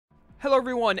Hello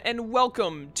everyone, and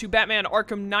welcome to Batman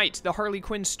Arkham Knight, the Harley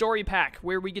Quinn story pack,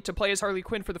 where we get to play as Harley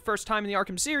Quinn for the first time in the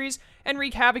Arkham series, and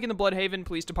wreak havoc in the Bloodhaven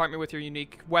Police Department with your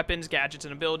unique weapons, gadgets,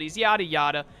 and abilities, yada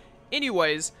yada.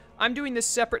 Anyways, I'm doing this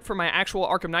separate from my actual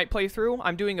Arkham Knight playthrough.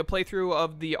 I'm doing a playthrough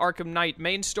of the Arkham Knight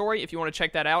main story, if you want to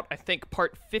check that out. I think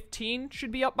part 15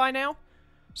 should be up by now.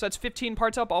 So that's 15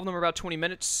 parts up, all of them are about 20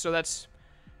 minutes, so it's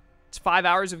 5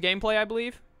 hours of gameplay, I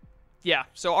believe. Yeah,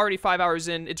 so already 5 hours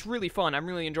in. It's really fun. I'm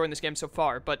really enjoying this game so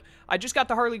far. But I just got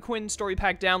the Harley Quinn story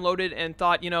pack downloaded and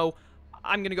thought, you know,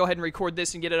 I'm going to go ahead and record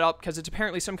this and get it up because it's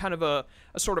apparently some kind of a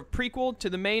sort of prequel to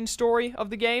the main story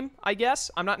of the game, I guess.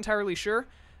 I'm not entirely sure.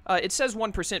 It says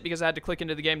 1% because I had to click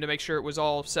into the game to make sure it was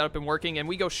all set up and working, and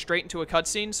we go straight into a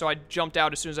cutscene, so I jumped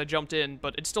out as soon as I jumped in,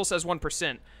 but it still says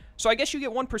 1%. So I guess you get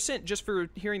 1% just for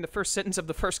hearing the first sentence of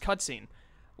the first cutscene.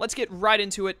 Let's get right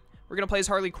into it. We're going to play as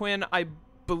Harley Quinn. I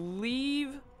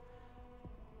believe...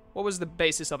 What was the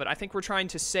basis of it? I think we're trying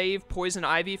to save Poison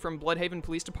Ivy from Bloodhaven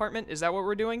Police Department. Is that what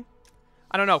we're doing?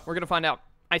 I don't know. We're going to find out.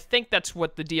 I think that's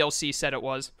what the DLC said it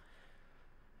was.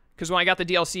 Because when I got the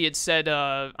DLC, it said,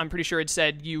 I'm pretty sure it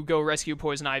said you go rescue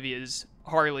Poison Ivy as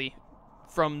Harley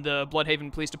from the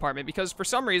Bloodhaven Police Department. Because for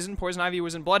some reason, Poison Ivy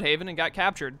was in Bloodhaven and got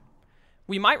captured.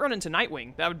 We might run into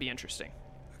Nightwing. That would be interesting.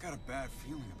 I got a bad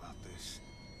feeling about this.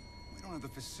 We don't have the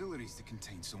facilities to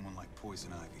contain someone like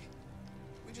Poison Ivy.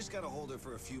 We just gotta hold her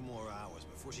for a few more hours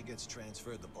before she gets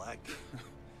transferred to Black.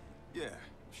 Yeah,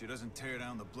 if she doesn't tear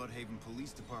down the Bloodhaven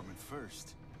Police Department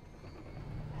first.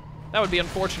 That would be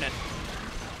unfortunate.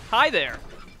 Hi there.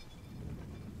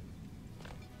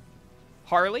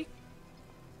 Harley?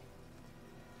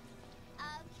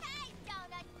 Okay,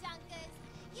 donut dunkers.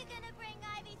 You gonna bring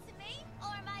Ivy to me,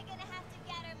 or am I gonna have to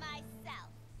get her myself?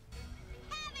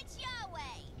 Have it your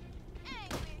way.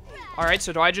 Angry Rat. Alright,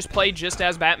 so do I just play just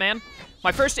as Batman?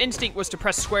 My first instinct was to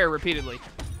press square repeatedly.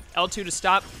 L2 to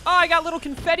stop. Oh, I got little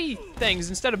confetti things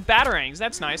instead of batarangs.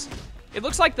 That's nice. It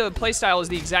looks like the playstyle is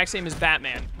the exact same as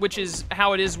Batman, which is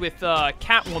how it is with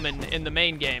Catwoman in the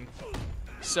main game.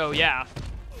 So, yeah.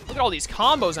 Look at all these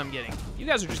combos I'm getting. You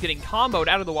guys are just getting comboed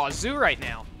out of the wazoo right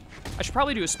now. I should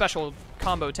probably do a special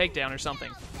combo takedown or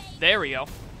something. There we go.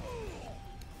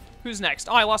 Who's next?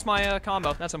 Oh, I lost my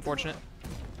combo. That's unfortunate.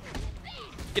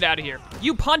 Get out of here.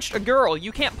 You punched a girl.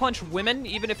 You can't punch women,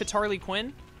 even if it's Harley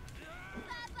Quinn.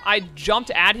 I jumped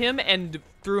at him and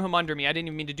threw him under me. I didn't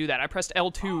even mean to do that. I pressed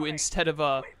L2 instead of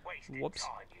whoops.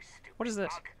 What is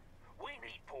this? We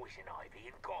need Poison Ivy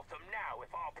in Gotham now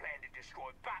if our plan to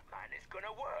destroy Batman is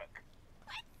gonna work.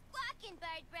 Quit squawking,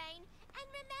 Bird Brain. And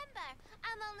remember,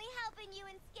 I'm only helping you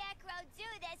and Scarecrow do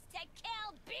this to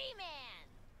kill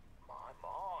B-Man.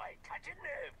 My, touch a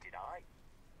nerve, did I?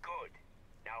 Good.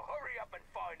 Now hurry up and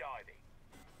find Ivy.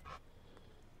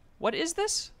 What is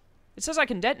this? It says I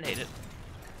can detonate it.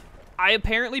 I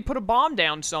apparently put a bomb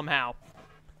down somehow.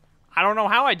 I don't know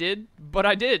how I did, but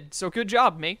I did, so good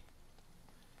job, me.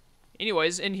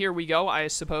 Anyways, in here we go, I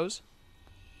suppose.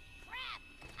 Crap!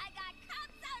 I got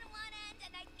cops on one end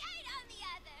and a gate on the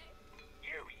other.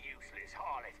 You useless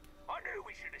harlot. I knew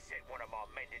we should have sent one of our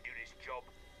men to do this job.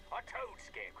 I told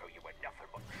Scarecrow you were nothing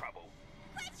but trouble.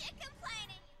 Quit your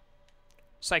complaining.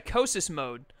 Psychosis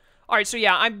mode. Alright, so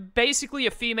yeah, I'm basically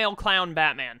a female clown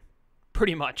Batman.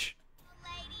 Pretty much.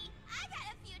 Lady, I got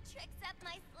a few tricks up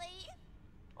my sleeve.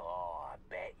 Oh, I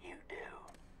bet you do.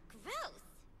 Gross.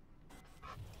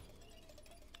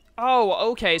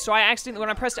 Oh, okay, so I accidentally, when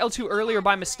I pressed L2 earlier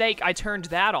by mistake, I turned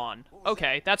that on.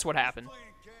 Okay, that's what happened.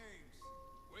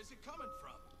 Where's it coming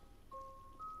from?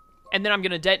 And then I'm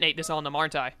gonna detonate this on them,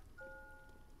 aren't I?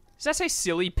 Does that say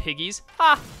silly piggies?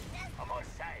 Ha! I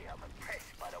must say, I'm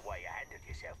impressed by the way you handled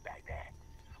yourself back there.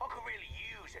 I could really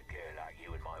use a girl like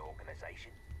you in my organization.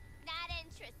 Not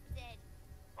interested.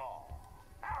 Oh,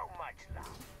 how much,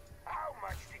 love? How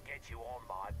much to get you on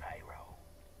my payroll?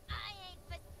 I ain't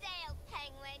for sale,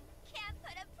 Penguin. Can't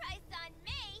put a price on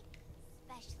me.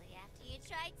 Especially after you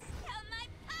tried to steal my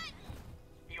pudding.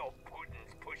 Your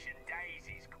pudding's pushing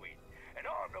daisies, Quinn, and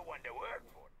I'm the one to work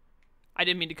for. I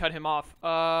didn't mean to cut him off.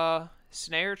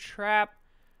 Snare trap.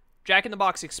 Jack in the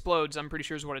Box explodes, I'm pretty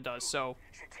sure is what it does, so.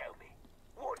 So tell me,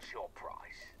 what's your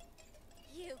price?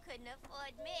 You couldn't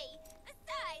afford me.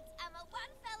 Besides, I'm a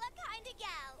one-fella kind of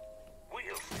gal.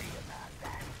 We'll see about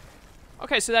that.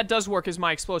 Okay, so that does work as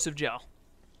my explosive gel.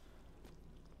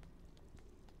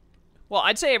 Well,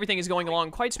 I'd say everything is going along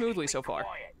quite smoothly so far.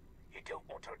 Quiet. You don't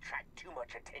want to attract too much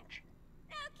attention.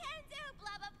 No can do,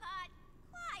 Blubberpot.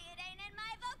 Quiet ain't in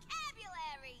my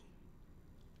vocabulary.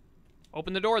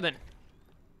 Open the door then.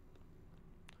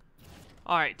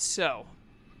 Alright, so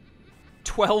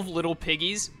 12 little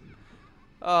piggies.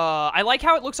 I like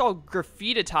how it looks all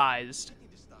graffitized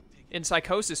in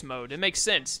psychosis mode. It makes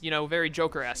sense, you know, very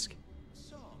Joker-esque.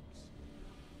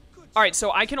 Alright,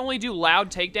 so I can only do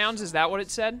loud takedowns, is that what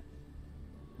it said?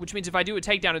 Which means if I do a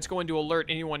takedown, it's going to alert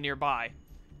anyone nearby.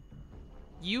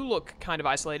 You look kind of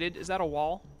isolated. Is that a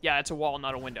wall? Yeah, it's a wall,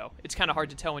 not a window. It's kind of hard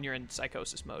to tell when you're in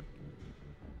psychosis mode.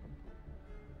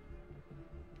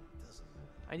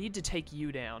 I need to take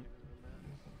you down.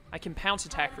 I can pounce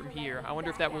attack from here. I wonder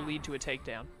if that will lead to a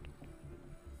takedown.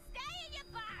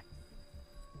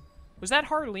 Was that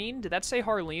Harleen? Did that say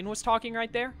Harleen was talking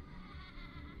right there?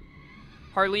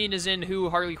 Harleen is in who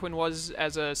Harley Quinn was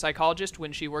as a psychologist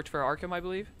when she worked for Arkham, I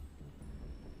believe.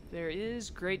 There is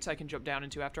grates I can jump down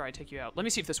into after I take you out. Let me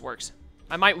see if this works.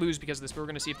 I might lose because of this, but we're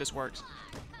going to see if this works.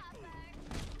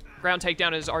 Ground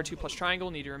takedown is R2 plus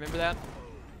triangle. Need to remember that.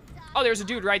 Oh, there's a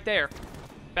dude right there.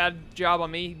 Bad job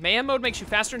on me. Mayhem mode makes you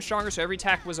faster and stronger, so every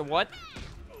attack was a what?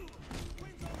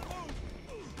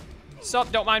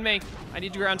 Sup, don't mind me. I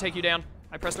need to ground take you down.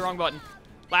 I pressed the wrong button.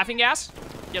 Laughing gas?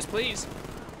 Yes, please.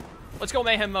 Let's go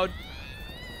Mayhem mode.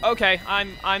 Okay,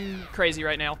 I'm crazy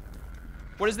right now.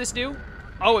 What does this do?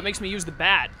 Oh, it makes me use the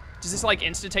bat. Does this, like,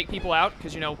 insta-take people out?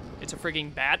 Because, you know, it's a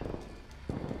frigging bat.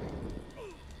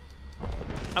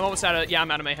 I'm almost out of... Yeah, I'm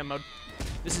out of Mayhem mode.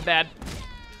 This is bad.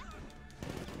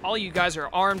 All you guys are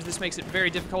armed. This makes it very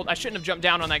difficult. I shouldn't have jumped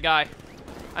down on that guy.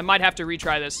 I might have to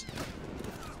retry this.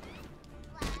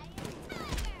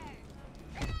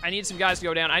 I need some guys to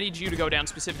go down. I need you to go down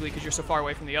specifically because you're so far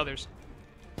away from the others.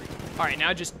 All right,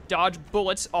 now just dodge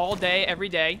bullets all day, every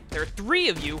day. There are 3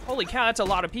 of you. Holy cow, that's a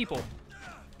lot of people.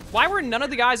 Why were none of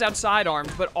the guys outside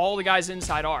armed, but all the guys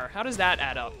inside are? How does that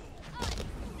add up?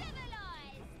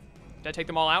 Did I take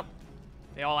them all out?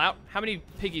 They all out? How many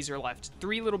piggies are left?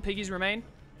 3 little piggies remain?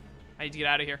 I need to get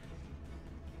out of here.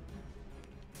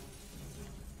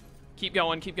 Keep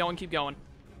going, keep going, keep going.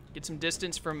 Get some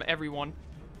distance from everyone.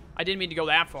 I didn't mean to go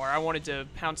that far. I wanted to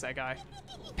pounce that guy.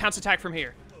 Pounce attack from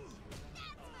here.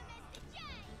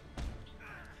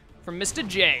 From Mr.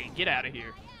 J. Get out of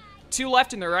here. 2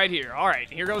 left and they're right here. All right,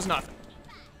 here goes nothing.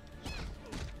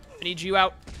 I need you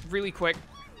out really quick.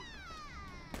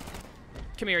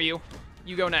 Come here, you.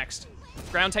 You go next.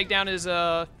 Ground takedown is,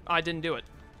 I didn't do it.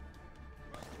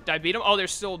 Did I beat him? Oh,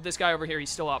 there's still this guy over here. He's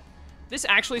still up. This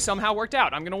actually somehow worked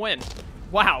out. I'm gonna win.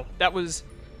 Wow, that was...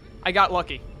 I got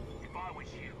lucky. If I was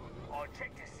you, I'd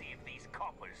check to see if these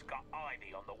coppers got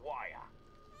Ivy on the wire.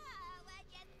 Oh, would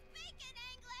you speak in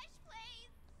English,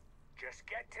 please? Just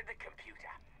get to the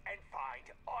computer and find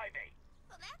Ivy.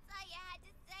 Well, that's all you had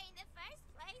to say in the first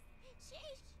place.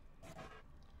 Sheesh.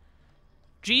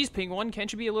 Geez, Penguin,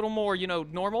 can't you be a little more, you know,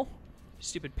 normal?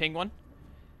 Stupid Penguin.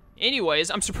 Anyways,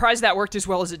 I'm surprised that worked as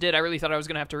well as it did. I really thought I was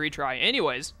gonna have to retry.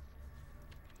 Anyways.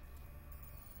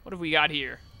 What have we got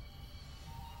here?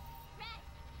 Red,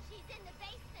 she's in the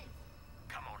basement.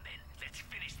 Come on then, let's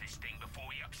finish this thing before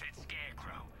we upset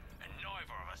Scarecrow. And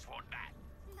neither of us want that.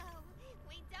 No,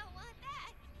 we don't want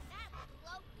that. That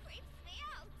bloke creeps me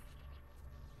out.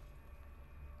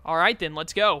 Alright then,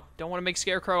 let's go. Don't want to make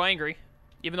Scarecrow angry.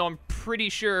 Even though I'm pretty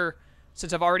sure,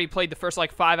 since I've already played the first,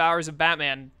 like, 5 hours of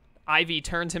Batman, Ivy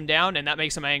turns him down, and that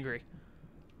makes him angry.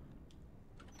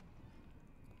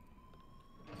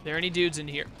 There any dudes in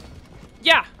here?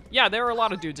 Yeah, there are a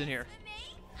lot of dudes in here. For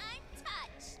me, I'm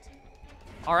touched.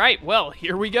 Alright, well,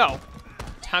 here we go.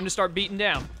 Time to start beating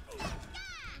down.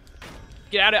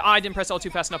 Get out of... I didn't press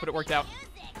L2 fast enough, but it worked out.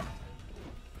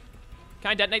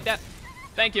 Can I detonate that?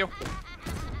 Thank you.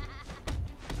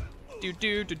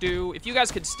 If you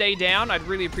guys could stay down, I'd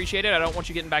really appreciate it. I don't want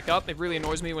you getting back up. It really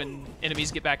annoys me when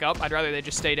enemies get back up. I'd rather they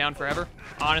just stay down forever,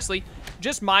 honestly.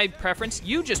 Just my preference.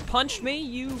 You just punched me,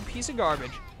 you piece of garbage.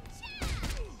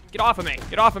 Get off of me.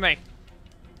 Get off of me.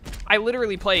 I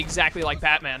literally play exactly like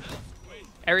Batman.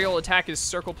 Aerial attack is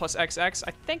circle plus XX.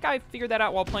 I think I figured that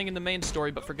out while playing in the main story,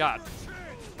 but forgot.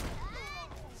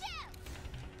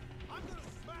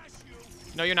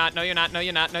 No, you're not. No, you're not. No,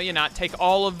 you're not. No, you're not. Take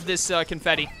all of this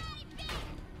confetti.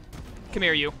 Come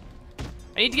here, you.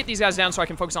 I need to get these guys down so I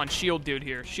can focus on Shield dude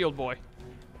here. Shield boy.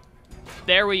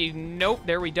 There we... Nope,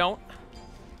 there we don't.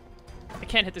 I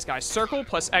can't hit this guy. Circle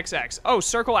plus XX. Oh,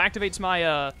 circle activates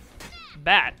my,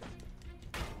 bat.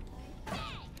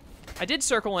 I did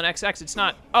circle and XX. It's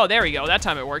not... Oh, there we go. That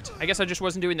time it worked. I guess I just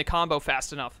wasn't doing the combo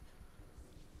fast enough.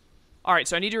 Alright,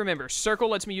 so I need to remember. Circle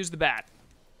lets me use the bat.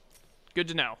 Good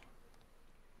to know.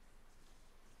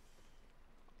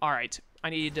 Alright. I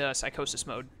need, psychosis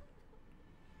mode.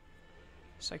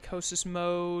 Psychosis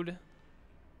mode.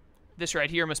 This right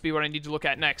here must be what I need to look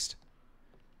at next.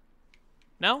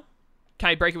 No? Can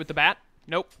I break it with the bat?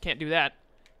 Nope, can't do that.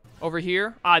 Over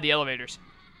here? Ah, the elevators.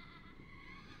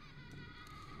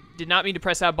 Did not mean to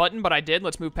press that button, but I did.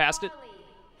 Let's move past it. Harley,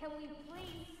 can we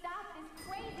please stop this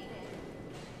craziness?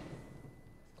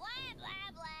 Blah,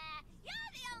 blah, blah.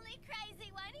 You're the only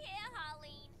crazy one here,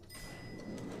 Harleen.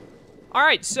 All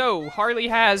right, so Harley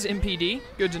has MPD.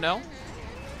 Good to know.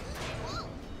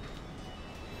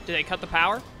 Did they cut the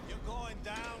power? You're going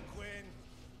down, Quinn.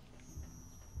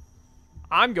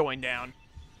 I'm going down.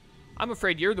 I'm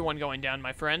afraid you're the one going down,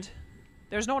 my friend.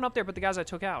 There's no one up there but the guys I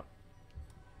took out.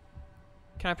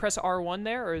 Can I press R1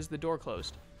 there, or is the door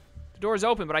closed? The door is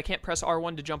open, but I can't press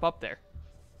R1 to jump up there.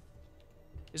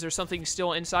 Is there something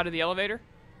still inside of the elevator?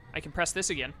 I can press this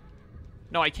again.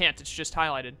 No, I can't. It's just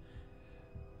highlighted.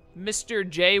 Mr.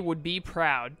 J would be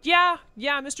proud. Yeah,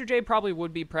 Mr. J probably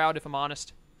would be proud if I'm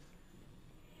honest.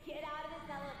 Get out of this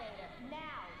elevator, now!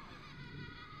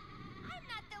 I'm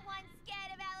not the one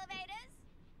scared of elevators.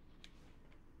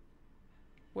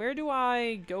 Where do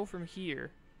I go from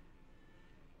here?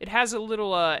 It has a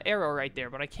little arrow right there,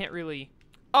 but I can't really...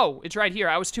 Oh, it's right here.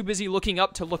 I was too busy looking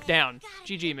up to look down.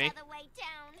 GG me. Other way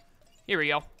down. Here we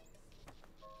go.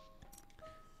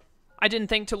 I didn't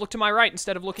think to look to my right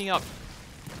instead of looking up.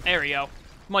 There we go.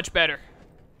 Much better.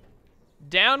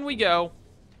 Down we go.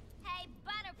 Hey,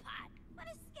 Butterpot, what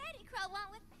does Scaredy Crow want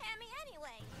with Hammy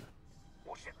anyway?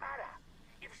 What's it matter?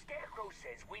 If Scarecrow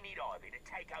says we need Ivy to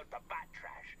take out the bat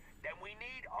trash, then we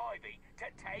need Ivy to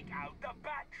take out the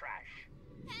bat trash.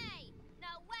 Hey, no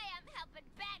way I'm helping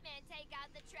Batman take out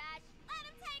the trash. Let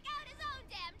him take out his own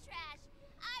damn trash.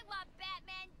 I want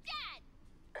Batman dead.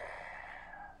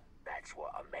 That's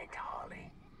what I meant,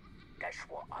 Harley. That's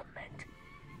what I meant.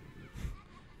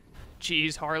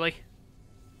 Jeez, Harley.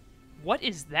 What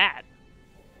is that?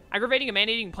 Aggravating a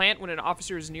man-eating plant when an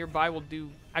officer is nearby will do...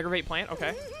 Aggravate plant?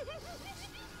 Okay.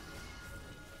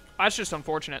 That's just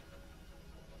unfortunate.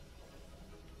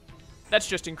 That's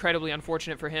just incredibly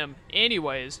unfortunate for him.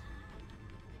 Anyways.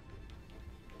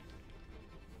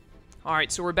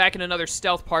 Alright, so we're back in another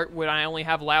stealth part when I only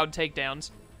have loud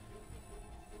takedowns.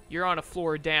 You're on a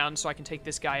floor down, so I can take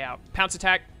this guy out. Pounce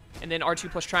attack, and then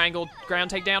R2 plus triangle,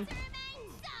 ground takedown.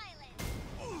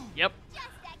 Yep.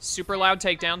 Super loud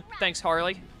takedown. Thanks,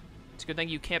 Harley. It's a good thing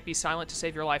you can't be silent to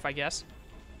save your life, I guess.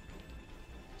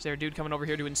 Is there a dude coming over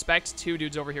here to inspect? Two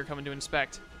dudes over here coming to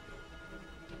inspect.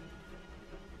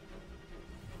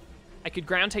 I could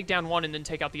ground take down one and then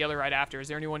take out the other right after. Is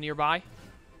there anyone nearby?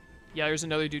 Yeah, there's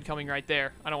another dude coming right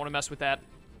there. I don't want to mess with that.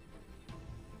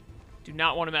 Do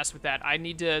not want to mess with that. I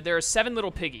need to... There are 7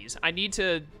 little piggies. I need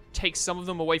to take some of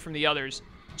them away from the others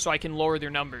so I can lower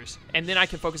their numbers. And then I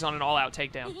can focus on an all-out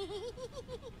takedown.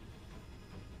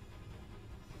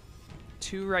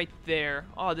 2 right there.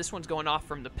 Oh, this one's going off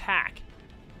from the pack.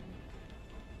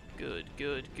 Good,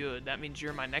 good, good. That means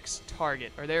you're my next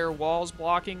target. Are there walls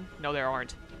blocking? No, there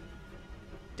aren't.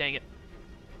 Dang it.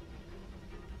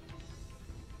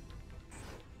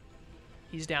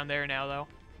 He's down there now, though.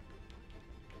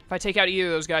 If I take out either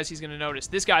of those guys, he's going to notice.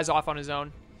 This guy's off on his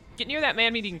own. Get near that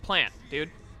man-eating plant, dude.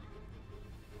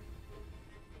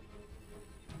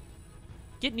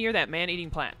 Get near that man-eating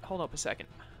plant. Hold up a second.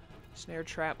 Snare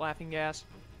trap, laughing gas.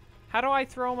 How do I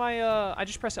throw my, I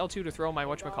just press L2 to throw my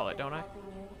whatchamacallit, don't I?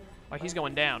 Oh, he's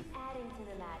going down. Is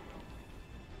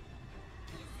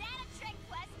that a trick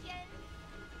question?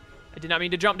 I did not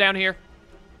mean to jump down here.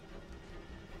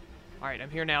 Alright,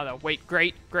 I'm here now, though. Wait,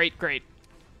 great, great, great.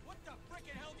 What the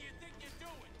frickin' hell do you think you're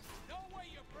doing? No way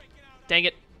you're breaking out. Dang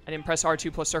it. I didn't press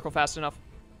R2 plus circle fast enough.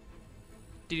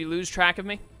 Did he lose track of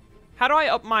me? How do I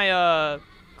up my,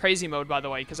 crazy mode, by the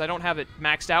way? Because I don't have it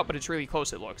maxed out, but it's really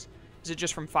close, it looks. Is it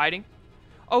just from fighting?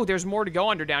 Oh, there's more to go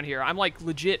under down here. I'm, like,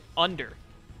 legit under.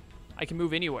 I can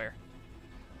move anywhere.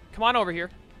 Come on over here.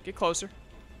 Get closer.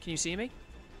 Can you see me?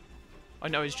 Oh,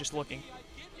 no, he's just looking.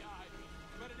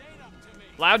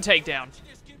 Loud takedown.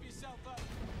 Just give yourself up.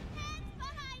 Hands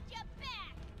behind your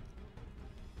back.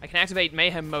 I can activate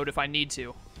mayhem mode if I need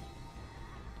to.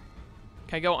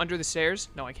 Can I go under the stairs?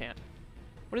 No, I can't.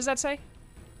 What does that say?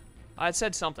 It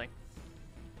said something.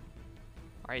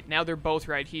 Alright, now they're both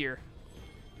right here.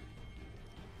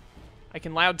 I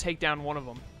can loud take down one of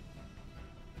them.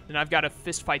 Then I've got to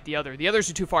fist fight the other. The others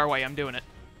are too far away. I'm doing it.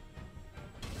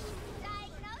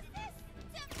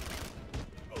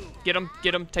 Get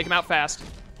him, take him out fast.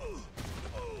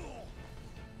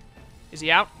 Is he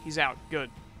out? He's out.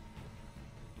 Good.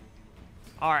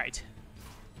 Alright.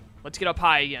 Let's get up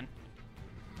high again.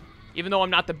 Even though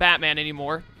I'm not the Batman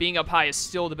anymore, being up high is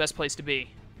still the best place to be.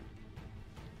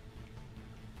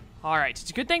 Alright,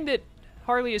 it's a good thing that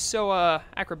Harley is so,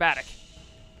 acrobatic.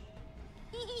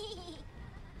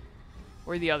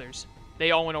 Where are the others? They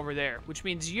all went over there, which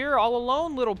means you're all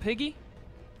alone, little piggy.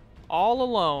 All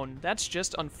alone. That's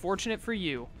just unfortunate for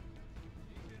you.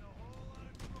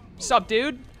 Sup,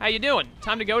 dude? How you doing?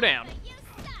 Time to go down. You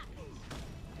suck.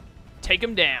 Take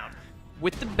him down.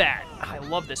 With the bat. I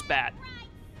love this bat.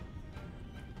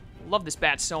 Love this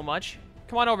bat so much.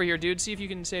 Come on over here, dude. See if you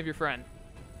can save your friend.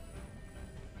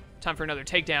 Time for another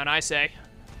takedown, I say.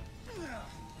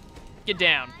 Get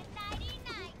down.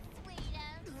 Nighty-night,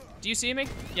 sweetum. Do you see me?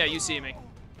 Yeah, you see me.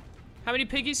 How many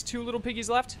piggies? 2 little piggies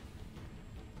left?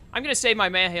 I'm gonna save my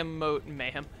mayhem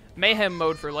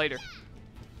mode for later.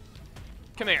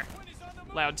 Come here.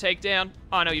 Loud takedown.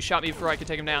 Oh no, you shot me before I could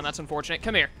take him down. That's unfortunate.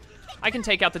 Come here. I can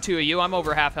take out the 2 of you. I'm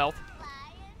over half health.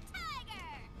 Flying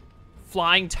tiger.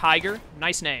 Flying Tiger.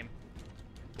 Nice name.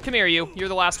 Come here, you. You're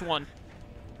the last one.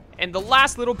 And the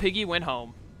last little piggy went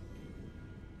home.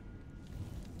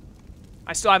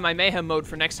 I still have my mayhem mode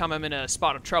for next time I'm in a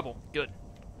spot of trouble. Good.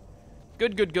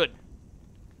 Good, good, good.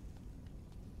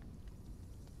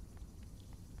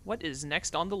 What is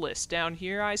next on the list? Down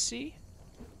here, I see.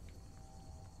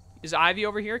 Is Ivy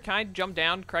over here? Can I jump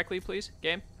down correctly, please?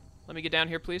 Game? Let me get down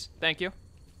here, please. Thank you.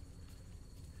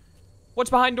 What's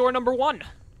behind door number 1?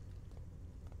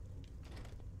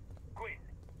 Quinn,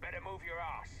 better move your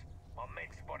ass. My men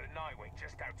spotted Nightwing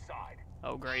just outside.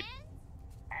 Oh, great.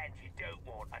 And you don't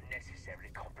want unnecessary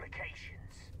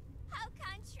complications. How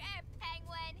contraire,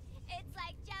 Penguin. It's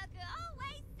like Joker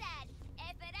always said.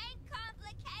 If it ain't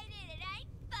complicated, it ain't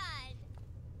fun.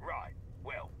 Right,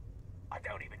 well, I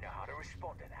don't even know how to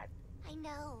respond to that. I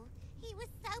know. He was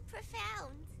so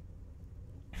profound.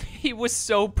 He was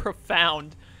so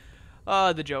profound.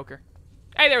 The Joker.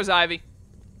 Hey, there's Ivy.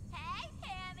 Hey,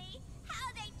 Hammy.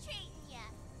 How they treating ya?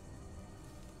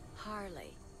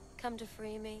 Harley, come to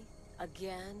free me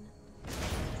again?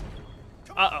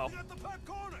 Uh-oh.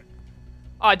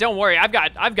 Don't worry. I've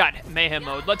got mayhem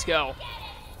mode. Let's go.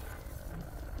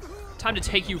 Time to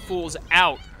take you fools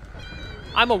out.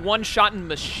 I'm a one-shotting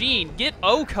machine. Get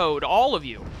O-code, all of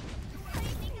you.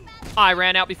 I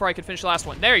ran out before I could finish the last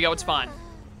one. There you go. It's fine.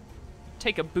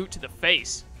 Take a boot to the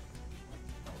face.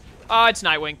 It's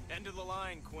Nightwing. End of the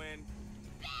line, Quinn.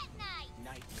 Bat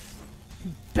night.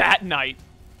 Bat Knight.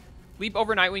 Leap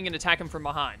over Nightwing and attack him from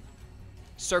behind.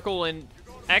 Circle and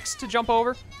X to jump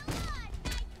over.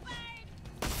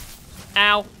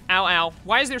 Ow. Ow, ow.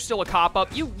 Why is there still a cop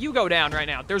up? You go down right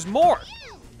now. There's more.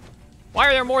 Why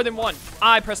are there more than one?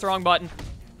 I pressed the wrong button.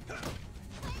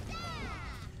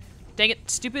 Dang it.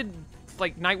 Stupid,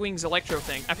 like, Nightwing's electro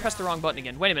thing. I pressed the wrong button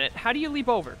again. Wait a minute. How do you leap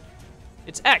over?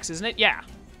 It's X, isn't it? Yeah.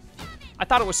 I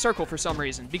thought it was circle for some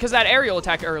reason. Because that aerial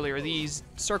attack earlier, these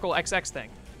circle XX thing.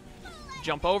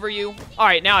 Jump over you.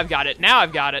 Alright, now I've got it. Now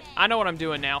I've got it. I know what I'm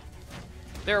doing now.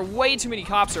 There are way too many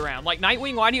cops around. Like,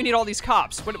 Nightwing, why do you need all these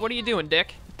cops? What are you doing,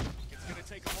 Dick?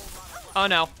 Oh,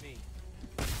 no.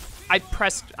 I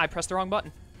pressed the wrong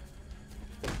button.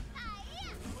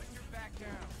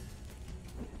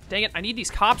 Dang it, I need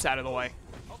these cops out of the way.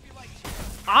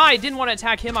 I didn't want to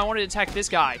attack him, I wanted to attack this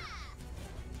guy.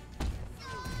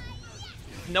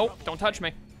 Nope, don't touch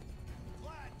me.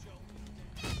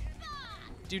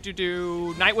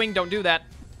 Nightwing, don't do that.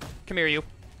 Come here, you.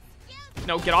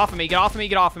 No, get off of me, get off of me,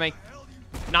 get off of me.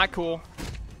 Not cool.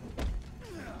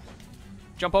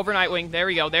 Jump over Nightwing. There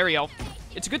we go, there we go.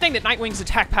 It's a good thing that Nightwing's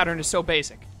attack pattern is so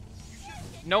basic.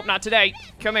 Nope, not today.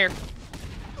 Come here.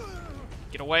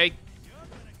 Get away.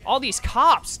 All these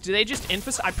cops, do they just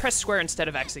I pressed square instead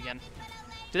of X again.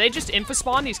 Do they just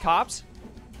infospawn these cops?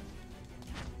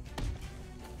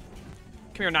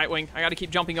 Come here, Nightwing. I gotta keep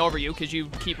jumping over you because you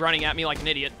keep running at me like an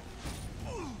idiot.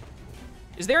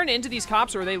 Is there an end to these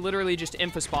cops, or are they literally just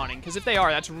infospawning? Because if they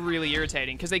are, that's really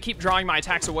irritating, because they keep drawing my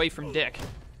attacks away from Dick.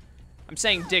 I'm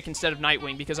saying Dick instead of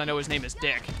Nightwing because I know his name is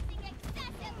Dick.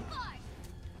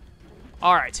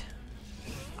 Alright.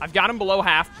 I've got him below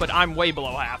half, but I'm way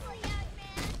below half.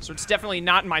 So it's definitely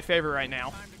not in my favor right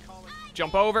now.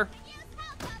 Jump over.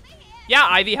 Yeah,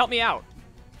 Ivy, help me out.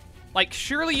 Like,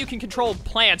 surely you can control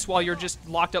plants while you're just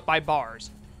locked up by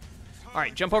bars.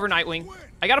 Alright, jump over Nightwing.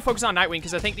 I gotta focus on Nightwing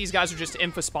because I think these guys are just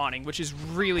infospawning, which is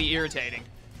really irritating.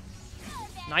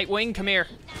 Nightwing, come here.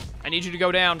 I need you to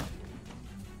go down.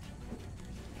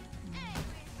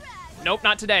 Nope,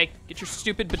 not today. Get your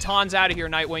stupid batons out of here,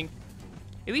 Nightwing.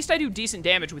 At least I do decent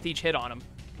damage with each hit on him,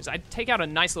 because I take out a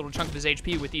nice little chunk of his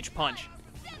HP with each punch.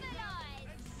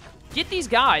 Get these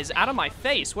guys out of my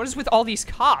face. What is with all these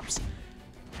cops?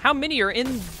 How many are in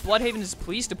Bloodhaven's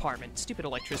police department? Stupid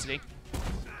electricity.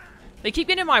 They keep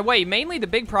getting in my way. Mainly the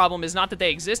big problem is not that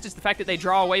they exist, it's the fact that they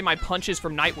draw away my punches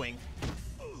from Nightwing.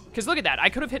 Because look at that. I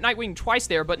could have hit Nightwing twice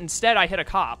there, but instead I hit a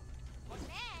cop.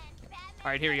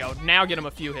 Alright, here we go. Now get him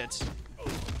a few hits.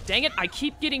 Dang it, I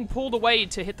keep getting pulled away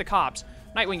to hit the cops.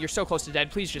 Nightwing, you're so close to dead.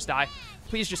 Please just die.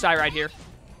 Please just die right here.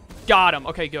 Got him.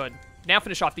 Okay, good. Now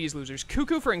finish off these losers.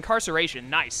 Cuckoo for incarceration.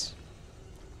 Nice.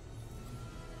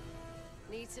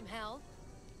 Need some help?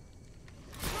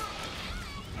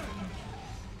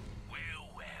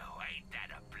 Well, ain't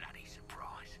that a bloody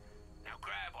surprise? Now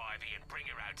grab Ivy and bring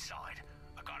her outside.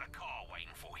 I got a car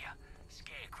waiting for you.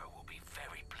 Scarecrow will be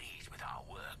very pleased with our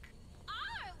work.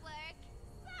 Our work?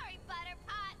 Sorry,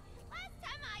 Butterpot. Last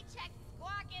time I checked,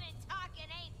 squawking and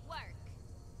talking ain't work.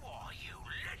 Why, you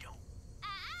little...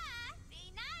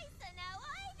 Be nice and no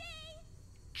Ivy.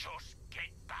 Just get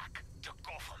back to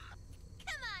Gotham.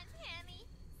 Come on, Pammy.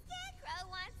 Scarecrow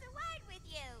wants a word with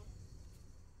you.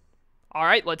 All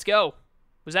right, let's go.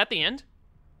 Was that the end?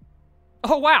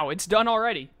 Oh, wow, it's done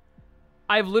already.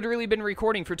 I've literally been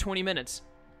recording for 20 minutes.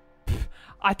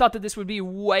 I thought that this would be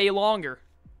way longer.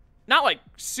 Not like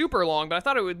super long, but I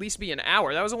thought it would at least be an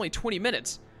hour. That was only 20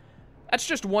 minutes. That's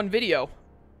just one video.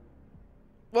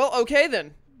 Well, okay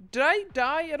then. Did I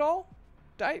die at all?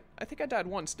 I think I died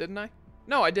once, didn't I?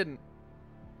 No, I didn't.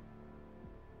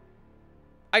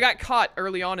 I got caught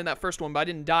early on in that first one, but I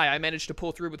didn't die. I managed to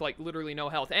pull through with, like, literally no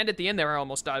health. And at the end there, I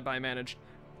almost died, but I managed.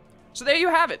 So there you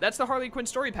have it. That's the Harley Quinn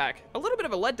story pack. A little bit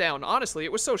of a letdown, honestly.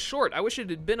 It was so short. I wish it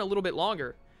had been a little bit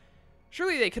longer.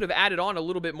 Surely they could have added on a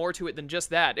little bit more to it than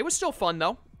just that. It was still fun,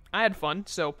 though. I had fun,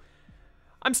 so...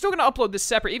 I'm still going to upload this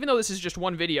separate, even though this is just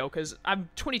one video, because I'm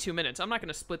 22 minutes. I'm not going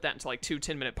to split that into, like, 2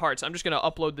 10-minute parts. I'm just going to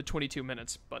upload the 22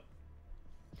 minutes, but...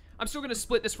 I'm still going to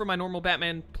split this from my normal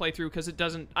Batman playthrough, because it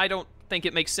doesn't... I don't think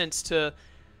it makes sense to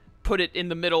put it in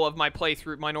the middle of my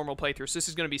playthrough, my normal playthrough, so this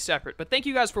is going to be separate. But thank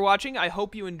you guys for watching. I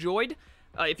hope you enjoyed.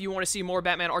 If you want to see more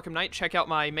Batman Arkham Knight, check out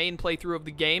my main playthrough of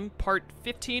the game. Part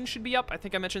 15 should be up. I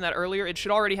think I mentioned that earlier. It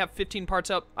should already have 15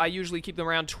 parts up. I usually keep them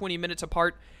around 20 minutes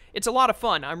apart. It's a lot of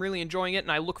fun. I'm really enjoying it,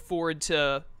 and I look forward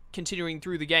to continuing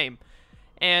through the game.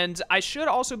 And I should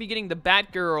also be getting the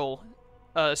Batgirl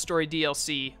story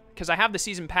DLC, because I have the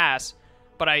Season Pass,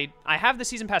 but I have the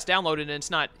Season Pass downloaded, and it's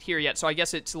not here yet, so I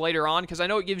guess it's later on, because I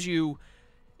know it gives you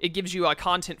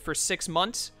content for 6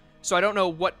 months, so I don't know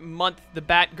what month the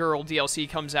Batgirl DLC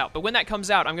comes out. But when that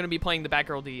comes out, I'm going to be playing the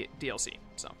Batgirl DLC,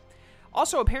 so...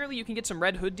 Also, apparently you can get some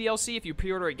Red Hood DLC if you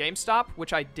pre-order at GameStop,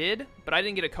 which I did, but I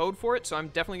didn't get a code for it, so I'm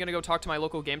definitely going to go talk to my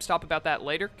local GameStop about that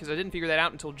later, because I didn't figure that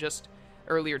out until just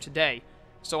earlier today.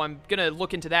 So I'm going to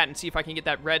look into that and see if I can get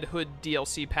that Red Hood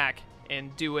DLC pack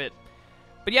and do it.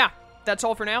 But yeah, that's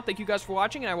all for now. Thank you guys for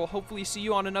watching, and I will hopefully see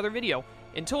you on another video.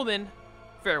 Until then,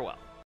 farewell.